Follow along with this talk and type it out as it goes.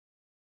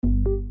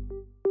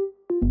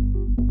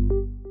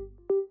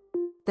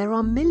There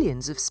are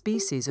millions of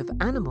species of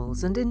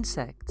animals and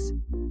insects.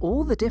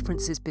 All the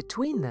differences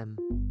between them,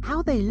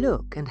 how they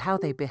look and how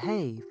they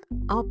behave,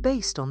 are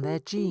based on their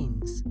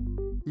genes.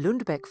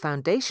 Lundbeck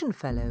Foundation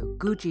fellow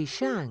Guojie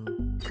Zhang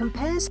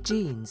compares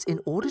genes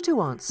in order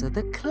to answer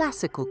the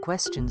classical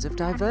questions of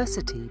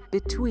diversity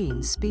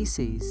between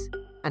species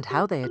and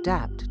how they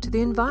adapt to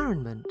the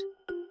environment.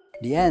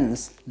 The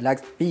ants,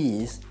 like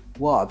bees,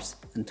 wasps,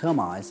 and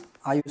termites,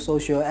 are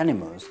eusocial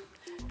animals.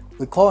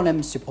 We call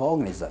them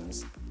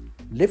superorganisms.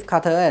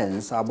 Leafcutter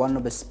ants are one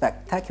of the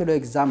spectacular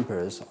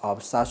examples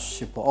of such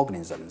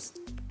superorganisms.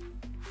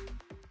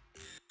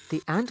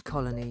 The ant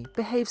colony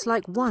behaves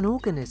like one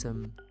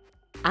organism.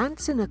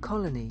 Ants in a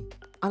colony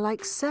are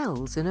like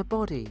cells in a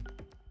body,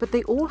 but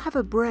they all have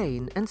a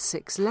brain and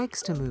 6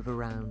 legs to move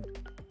around.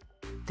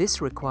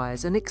 This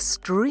requires an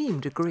extreme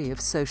degree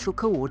of social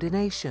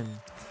coordination,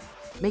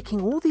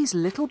 making all these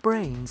little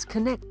brains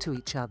connect to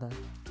each other.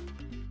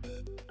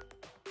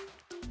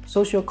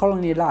 Social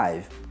colony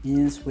life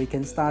means we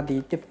can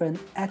study different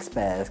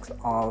aspects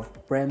of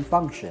brain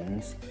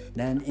functions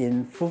than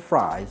in fruit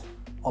flies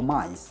or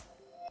mice.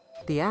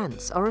 The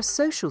ants are a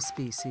social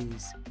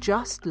species,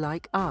 just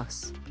like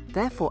us.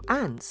 Therefore,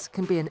 ants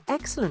can be an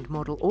excellent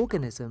model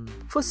organism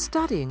for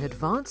studying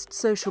advanced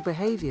social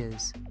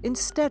behaviors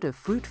instead of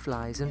fruit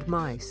flies and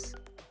mice.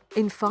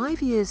 In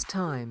 5 years'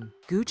 time,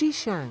 Guojie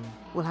Zhang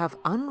will have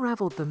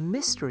unraveled the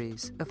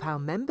mysteries of how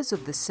members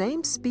of the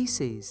same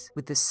species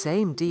with the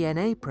same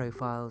DNA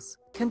profiles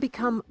can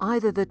become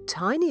either the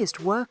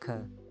tiniest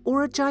worker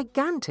or a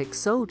gigantic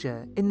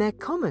soldier in their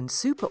common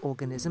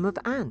superorganism of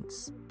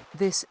ants.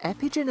 This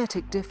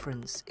epigenetic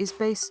difference is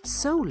based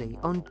solely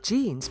on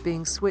genes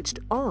being switched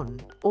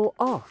on or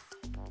off.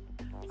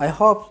 I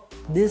hope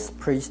this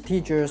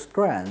prestigious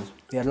grant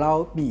will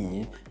allow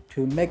me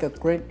to make a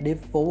great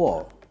leap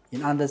forward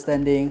in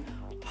understanding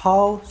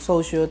how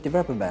social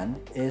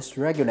development is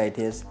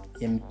regulated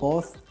in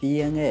both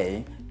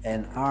DNA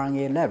and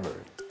RNA level.